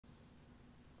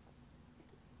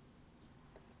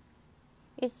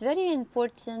It's very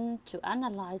important to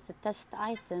analyze the test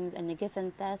items in a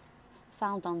given test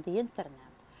found on the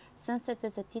internet. Since it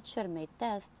is a teacher-made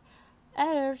test,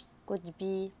 errors could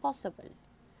be possible.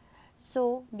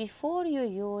 So before you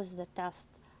use the test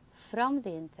from the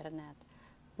internet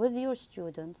with your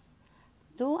students,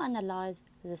 do analyze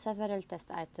the several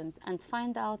test items and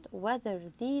find out whether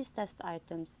these test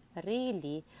items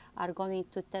really are going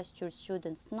to test your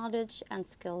students' knowledge and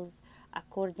skills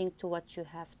according to what you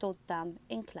have taught them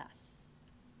in class.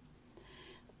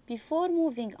 Before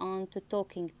moving on to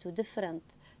talking to different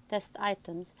test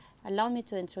items, allow me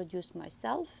to introduce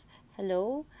myself.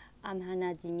 Hello, I'm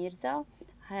Hanadi Mirza.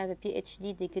 I have a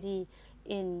PhD degree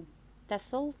in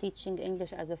TEFL, teaching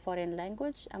English as a foreign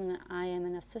language. I am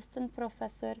an assistant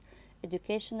professor,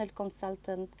 educational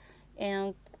consultant,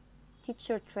 and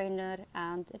teacher trainer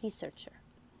and researcher.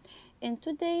 In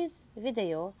today's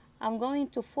video, I'm going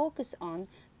to focus on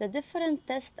the different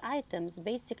test items,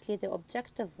 basically the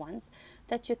objective ones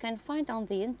that you can find on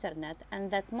the internet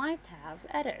and that might have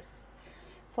errors.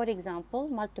 For example,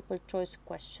 multiple choice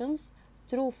questions,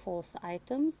 true-false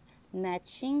items,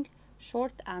 matching,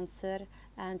 short answer,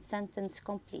 and sentence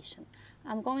completion.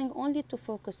 I'm going only to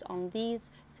focus on these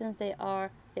since they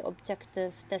are the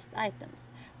objective test items.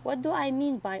 What do I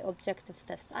mean by objective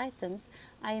test items?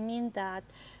 I mean that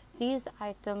these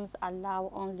items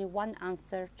allow only one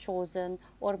answer chosen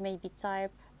or maybe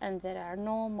type, and there are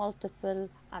no multiple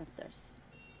answers.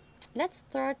 Let's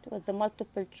start with the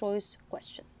multiple choice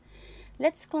question.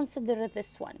 Let's consider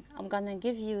this one. I'm gonna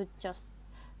give you just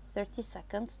 30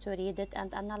 seconds to read it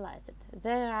and analyze it.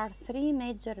 There are 3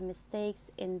 major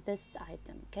mistakes in this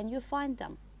item. Can you find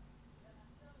them?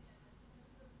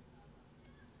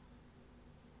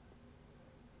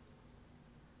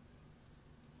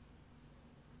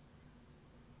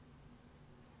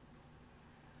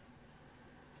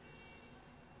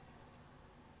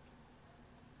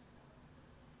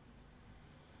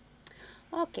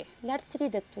 Okay, let's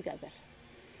read it together.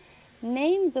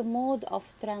 Name the mode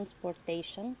of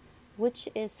transportation which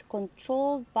is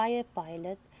controlled by a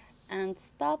pilot and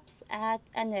stops at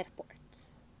an airport.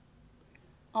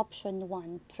 Option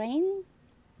 1, train,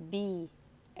 B,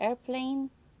 airplane,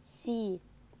 C,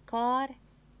 car,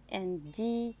 and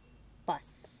D,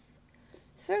 bus.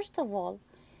 First of all,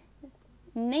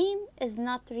 name is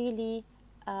not really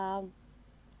an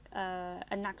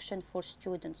action for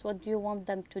students. What do you want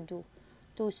them to do?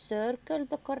 To circle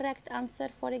the correct answer,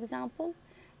 for example,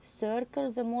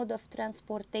 circle the mode of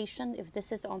transportation if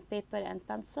this is on paper and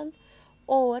pencil,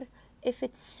 or if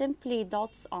it's simply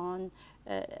dots on,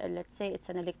 let's say it's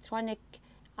an electronic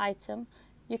item,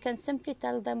 you can simply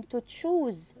tell them to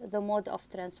choose the mode of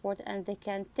transport and they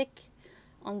can tick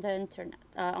on the internet,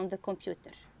 on the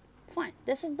computer. Fine,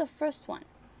 this is the first one.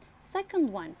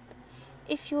 Second one,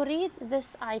 if you read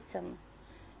this item,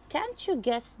 can't you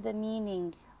guess the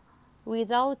meaning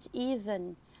without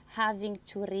even having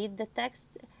to read the text?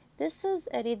 This is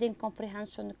a reading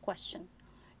comprehension question.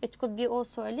 It could be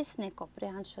also a listening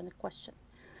comprehension question.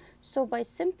 So by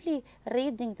simply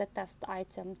reading the test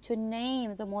item to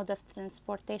name the mode of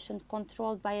transportation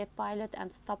controlled by a pilot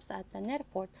and stops at an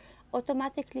airport,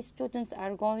 automatically students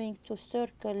are going to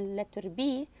circle letter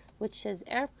B, which is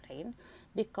airplane,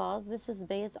 because this is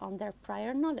based on their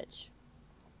prior knowledge.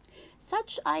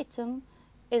 Such item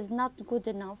is not good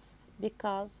enough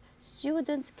because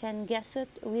students can guess it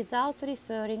without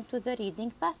referring to the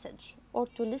reading passage or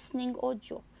to listening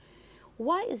audio.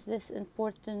 Why is this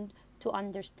important to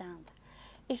understand?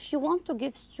 If you want to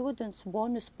give students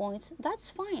bonus points, that's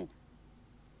fine.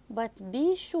 But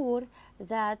be sure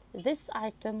that this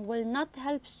item will not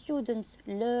help students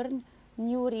learn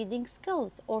new reading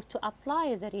skills or to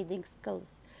apply the reading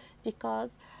skills.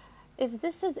 Because if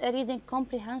this is a reading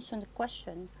comprehension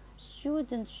question,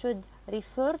 students should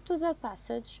refer to the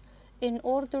passage in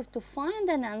order to find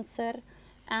an answer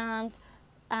and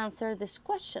answer this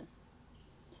question.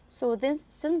 So this,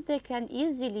 since they can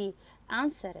easily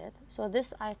answer it, so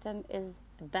this item is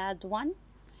a bad one.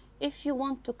 If you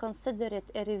want to consider it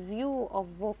a review of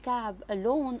vocab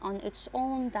alone on its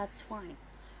own, that's fine.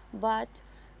 But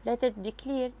let it be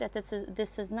clear that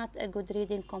this is not a good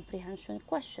reading comprehension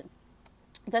question.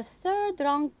 The third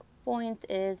wrong point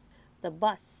is the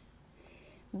bus.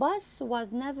 Bus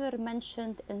was never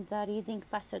mentioned in the reading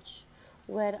passage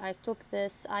where I took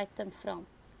this item from.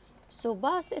 So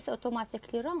bus is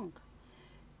automatically wrong.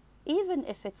 Even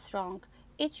if it's wrong,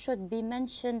 it should be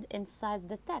mentioned inside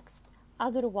the text.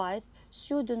 Otherwise,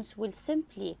 students will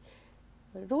simply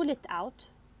rule it out,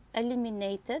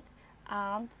 eliminate it,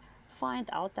 and find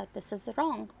out that this is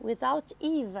wrong without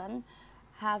even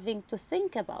having to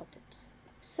think about it.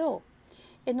 So,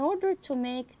 In order to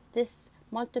make this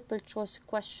multiple choice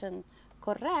question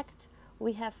correct,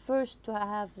 we have first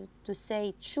to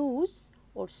say choose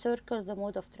or circle the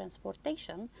mode of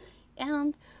transportation,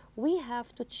 and we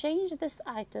have to change this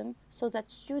item so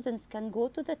that students can go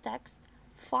to the text,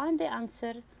 find the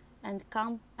answer, and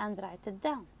come and write it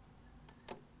down.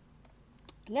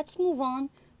 Let's move on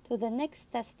to the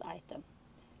next test item,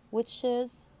 which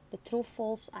is the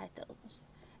true-false items.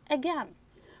 Again,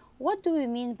 what do we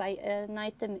mean by an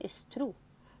item is true?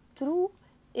 True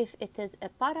if it is a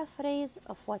paraphrase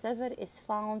of whatever is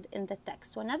found in the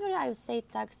text. Whenever I say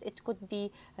text, it could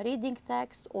be reading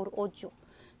text or audio,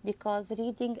 because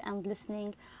reading and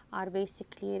listening are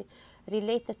basically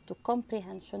related to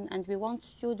comprehension, and we want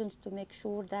students to make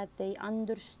sure that they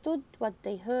understood what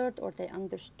they heard or they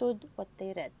understood what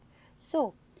they read.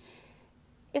 So,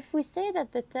 if we say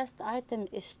that the test item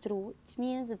is true, it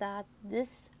means that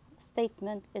this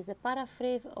statement is a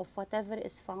paraphrase of whatever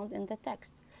is found in the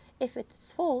text. If it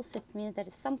is false, it means there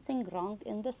is something wrong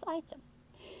in this item.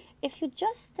 If you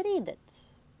just read it,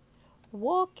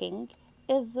 walking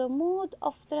is the mode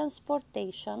of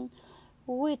transportation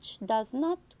which does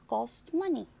not cost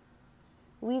money.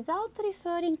 Without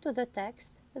referring to the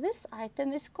text, this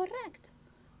item is correct.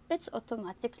 It's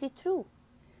automatically true.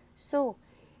 So,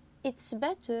 it's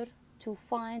better to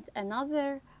find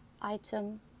another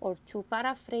item or to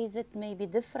paraphrase it maybe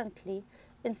differently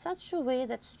in such a way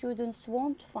that students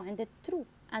won't find it true.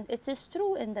 And it is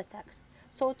true in the text.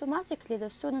 So automatically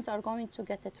the students are going to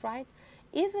get it right,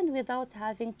 even without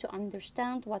having to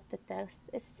understand what the text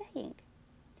is saying.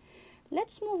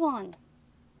 Let's move on.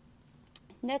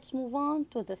 Let's move on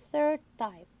to the third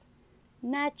type,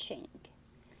 matching.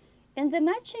 In the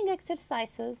matching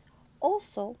exercises,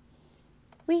 also,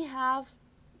 we have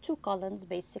two columns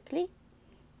basically.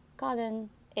 Column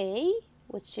A,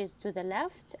 which is to the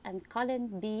left, and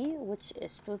column B, which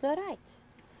is to the right.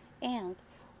 And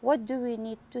what do we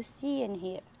need to see in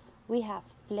here? We have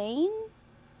plane,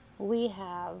 we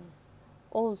have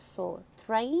also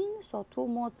train, so two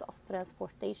modes of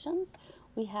transportations.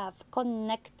 We have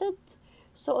connected,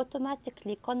 so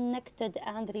automatically connected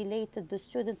and related, the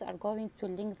students are going to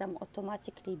link them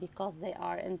automatically because they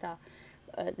are in the,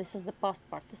 this is the past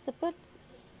participle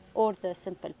or the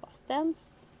simple past tense.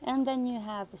 And then you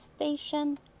have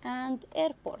station and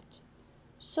airport.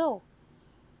 So,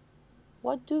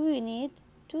 what do we need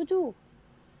to do?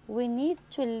 We need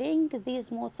to link these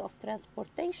modes of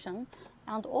transportation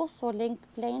and also link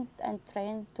plane and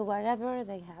train to wherever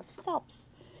they have stops.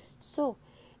 So,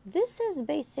 this is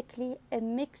basically a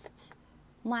mixed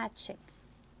matching.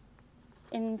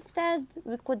 Instead,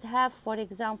 we could have, for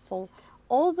example,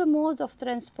 all the modes of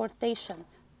transportation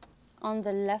on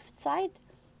the left side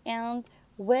and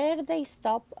where they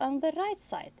stop on the right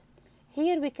side.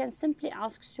 Here we can simply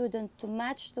ask students to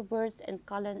match the words in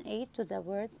column A to the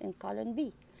words in column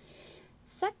B.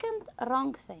 Second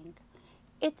wrong thing,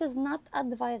 it is not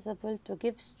advisable to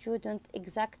give students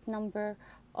exact number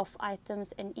of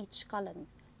items in each column.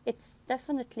 It's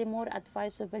definitely more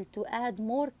advisable to add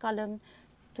more column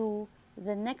to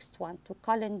the next one, to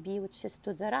column B, which is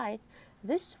to the right.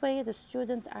 This way the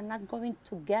students are not going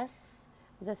to guess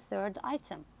the third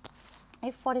item.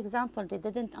 If, for example, they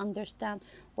didn't understand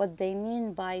what they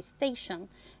mean by station,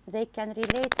 they can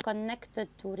relate connected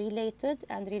to related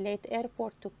and relate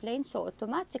airport to plane. So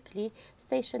automatically,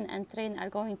 station and train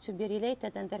are going to be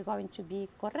related and they're going to be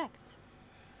correct.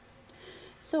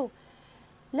 So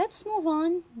let's move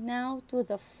on now to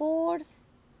the fourth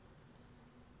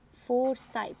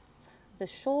type, the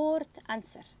short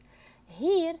answer.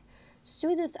 Here,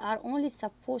 students are only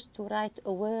supposed to write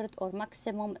a word or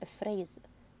maximum a phrase,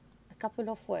 couple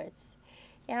of words,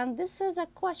 and this is a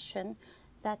question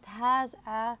that has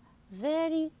a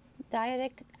very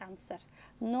direct answer,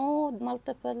 no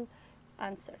multiple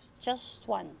answers, just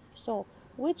one. So,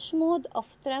 which mode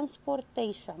of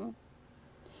transportation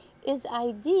is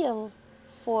ideal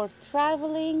for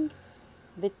traveling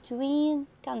between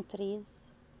countries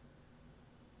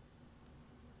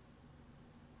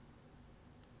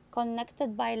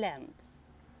connected by land?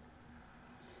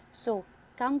 So,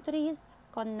 countries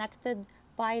connected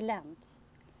by land.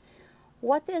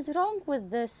 What is wrong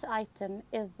with this item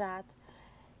is that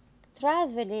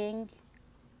traveling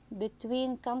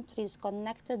between countries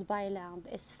connected by land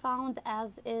is found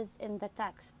as is in the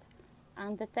text.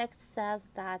 And the text says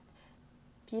that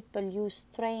people use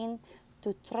train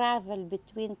to travel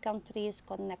between countries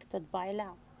connected by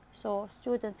land. So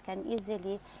students can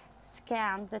easily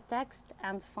scan the text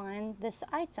and find this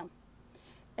item.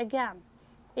 Again,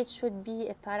 it should be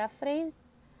a paraphrase,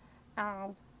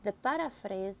 and the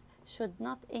paraphrase should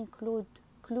not include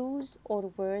clues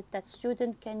or words that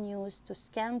student can use to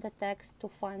scan the text to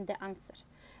find the answer.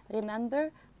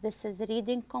 Remember, this is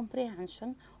reading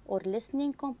comprehension or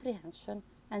listening comprehension,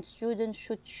 and students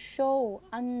should show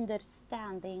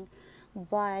understanding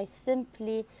by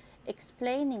simply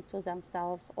explaining to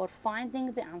themselves or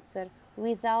finding the answer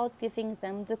without giving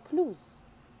them the clues.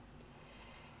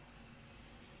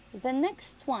 The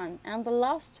next one and the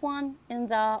last one in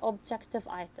the objective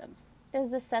items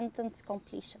is the sentence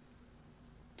completion.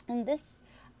 In this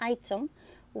item,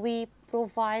 we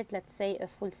provide, let's say, a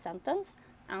full sentence,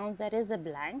 and there is a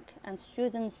blank, and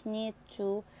students need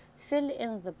to fill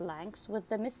in the blanks with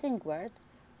the missing word,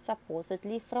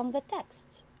 supposedly from the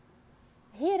text.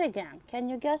 Here again, can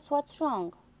you guess what's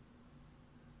wrong?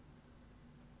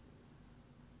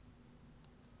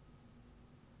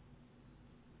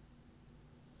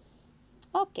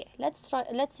 Okay, let's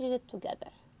read it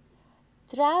together.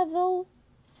 Travel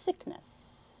sickness.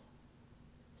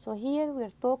 So here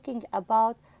we're talking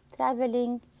about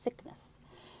traveling sickness.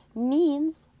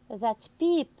 Means that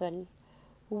people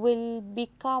will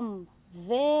become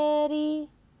very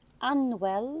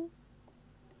unwell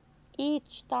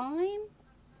each time,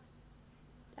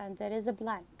 and there is a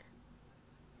blank.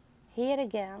 Here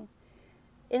again,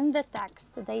 in the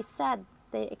text, they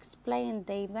explained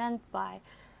they meant by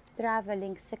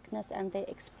traveling sickness, and they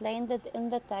explained it in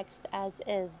the text as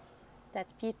is, that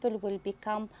people will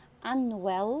become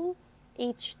unwell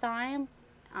each time,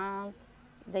 and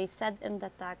they said in the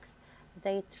text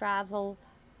they travel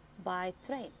by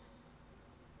train.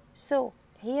 So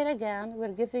here again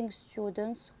we're giving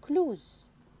students clues,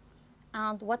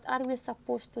 and what are we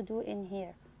supposed to do in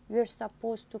here? We're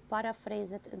supposed to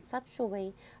paraphrase it in such a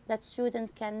way that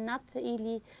students cannot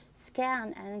really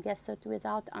scan and guess it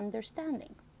without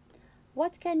understanding.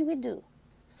 What can we do?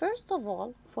 First of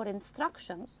all, for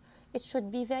instructions, it should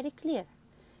be very clear.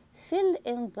 Fill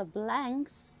in the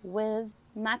blanks with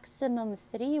maximum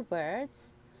 3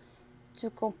 words to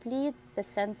complete the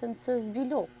sentences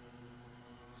below.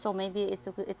 So maybe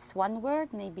it's 1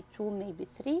 word, maybe 2, maybe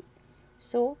 3.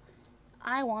 So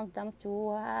I want them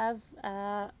to have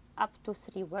up to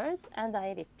 3 words, and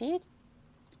I repeat,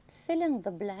 fill in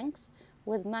the blanks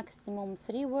with maximum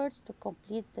 3 words to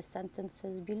complete the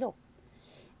sentences below.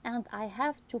 And I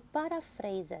have to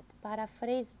paraphrase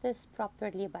this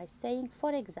properly by saying,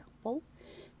 for example,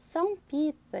 some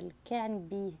people can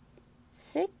be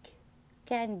sick,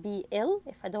 can be ill,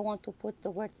 if I don't want to put the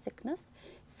word sickness.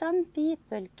 Some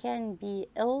people can be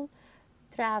ill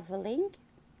traveling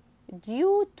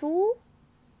due to ...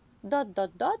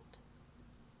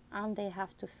 and they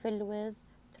have to fill with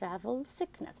travel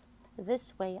sickness.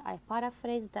 This way I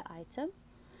paraphrase the item.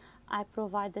 I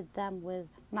provided them with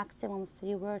maximum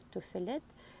 3 words to fill it.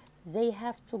 They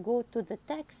have to go to the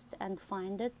text and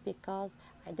find it because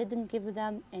I didn't give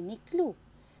them any clue.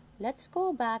 Let's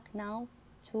go back now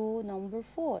to number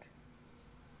 4,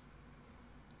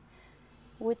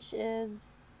 which is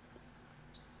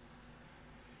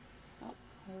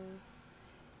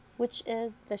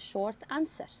the short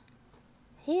answer.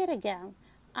 Here again,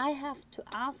 I have to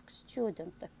ask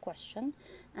students a question,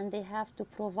 and they have to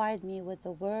provide me with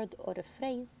a word or a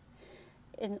phrase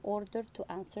in order to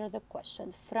answer the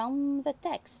question from the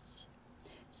text.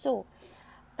 So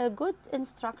a good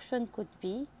instruction could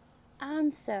be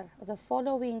answer the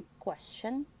following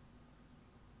question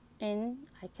in,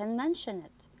 I can mention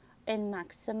it, in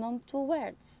maximum 2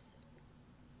 words.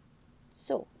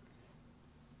 So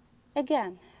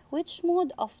again, which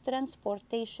mode of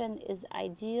transportation is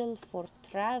ideal for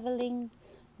traveling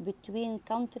between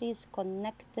countries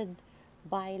connected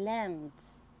by land?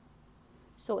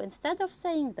 So instead of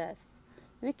saying this,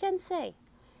 we can say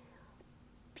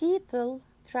people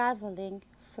traveling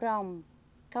from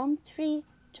country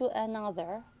to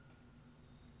another,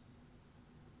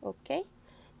 okay,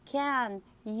 can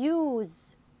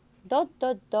use ...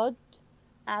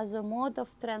 as a mode of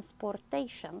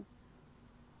transportation,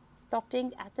 stopping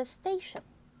at a station.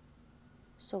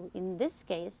 So in this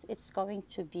case, it's going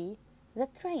to be the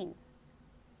train.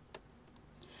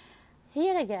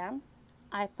 Here again,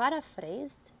 I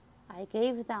paraphrased. I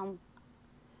gave them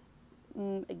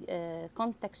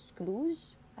context clues,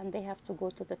 and they have to go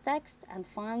to the text and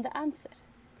find the answer.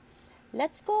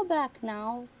 Let's go back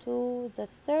now to the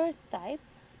 3rd type,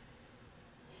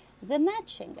 the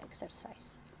matching exercise.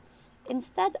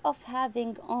 Instead of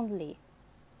having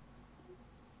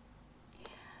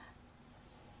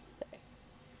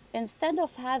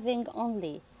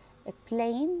only a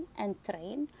plane and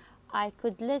train, I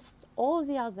could list all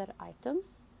the other items: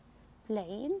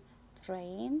 plane,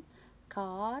 train,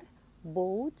 car,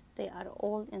 boat. They are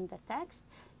all in the text.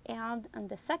 And in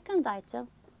the second item,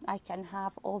 I can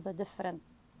have all the different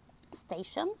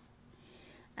stations,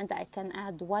 and I can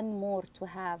add one more to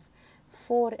have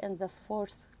 4 in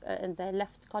the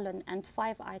left column and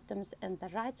 5 items in the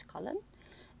right column.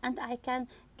 And I can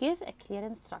give a clear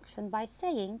instruction by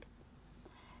saying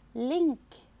link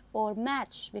or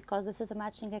match, because this is a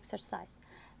matching exercise,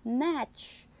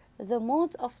 match the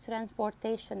modes of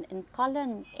transportation in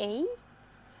column A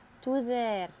to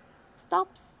their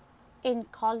stops in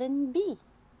column B.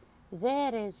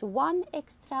 There is one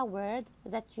extra word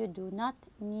that you do not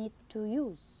need to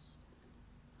use.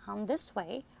 And this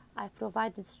way, I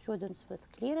provided students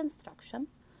with clear instruction,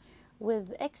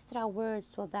 with extra words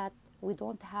so that we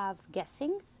don't have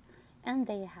guessings, and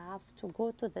they have to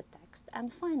go to the text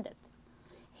and find it.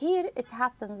 Here it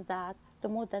happens that the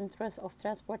mode of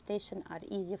transportation are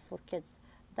easy for kids.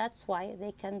 That's why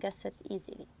they can guess it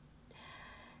easily.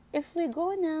 If we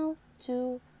go now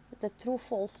to the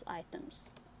true-false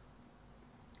items,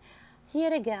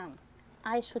 here again,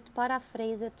 I should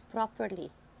paraphrase it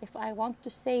properly. If I want to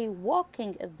say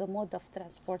walking is the mode of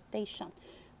transportation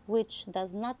which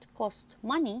does not cost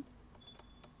money,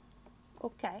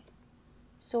 okay,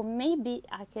 so maybe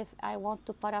if I want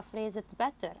to paraphrase it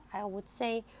better, I would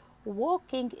say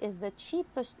walking is the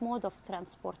cheapest mode of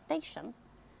transportation.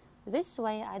 This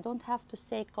way I don't have to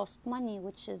say cost money,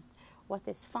 which is what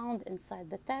is found inside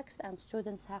the text, and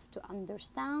students have to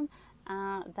understand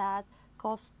that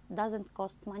doesn't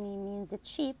cost money means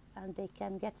it's cheap, and they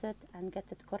can get it and get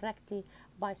it correctly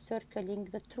by circling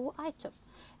the true item.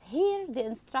 Here the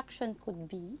instruction could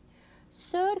be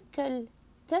circle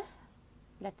T,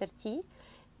 letter T,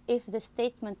 if the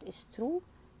statement is true,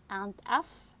 and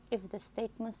F if the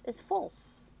statement is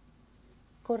false.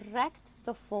 Correct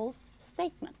the false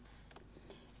statements.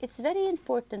 It's very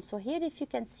important. So here, if you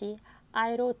can see,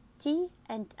 I wrote T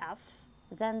and F,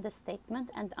 then the statement,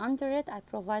 and under it I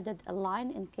provided a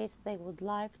line in case they would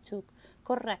like to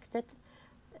correct it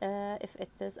if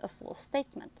it is a false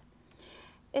statement.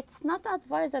 It's not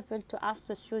advisable to ask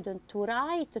the student to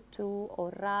write true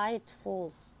or write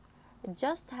false.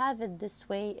 Just have it this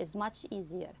way is much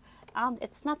easier. And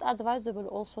it's not advisable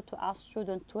also to ask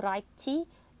students to write T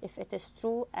if it is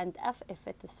true and F if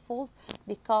it is false,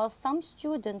 because some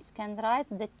students can write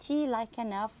the T like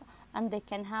an F and they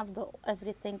can have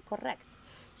everything correct.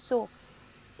 So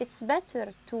it's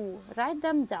better to write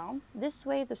them down. This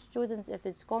way the students, if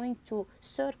it's going to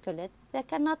circle it, they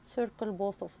cannot circle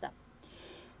both of them.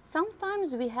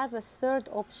 Sometimes we have a third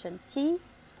option, T,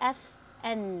 F,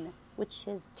 N, which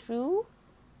is true,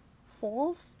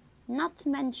 false, not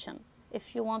mentioned,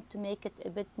 if you want to make it a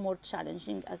bit more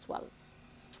challenging as well.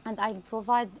 And I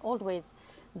provide always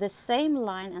the same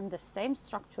line and the same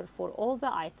structure for all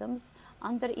the items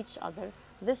under each other.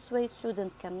 This way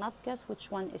students cannot guess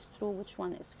which one is true, which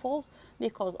one is false,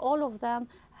 because all of them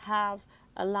have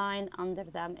a line under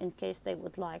them in case they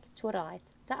would like to write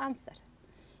the answer.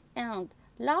 And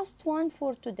last one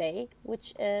for today,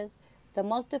 which is the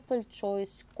multiple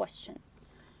choice question.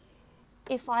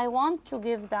 If I want to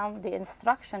give them the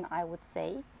instruction, I would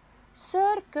say,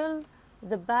 circle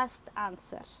the best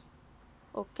answer.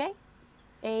 Okay?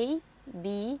 A,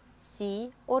 B,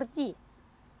 C, or D.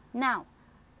 Now,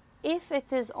 if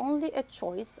it is only a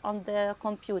choice on the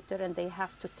computer and they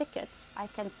have to tick it, I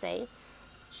can say,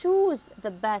 choose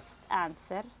the best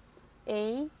answer,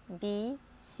 A, B,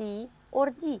 C,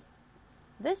 or D.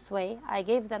 This way, I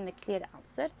gave them a clear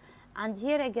answer. And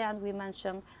here again, we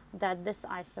mentioned that this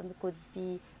item could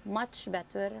be much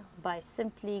better by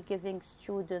simply giving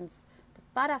students the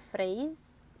paraphrase,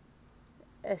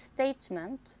 a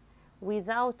statement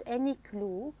without any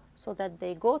clue, so that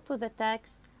they go to the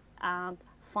text and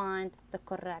find the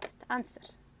correct answer.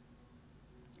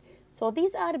 So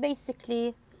these are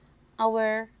basically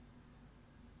our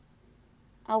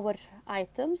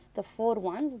items, the 4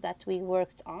 ones that we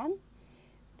worked on: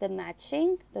 the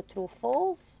matching, the true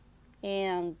false,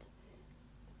 and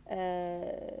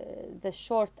the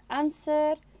short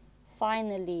answer.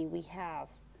 Finally, we have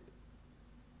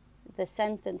the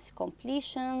sentence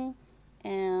completion,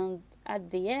 and at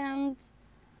the end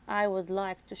I would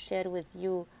like to share with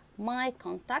you my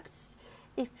contacts.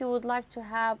 If you would like to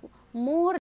have more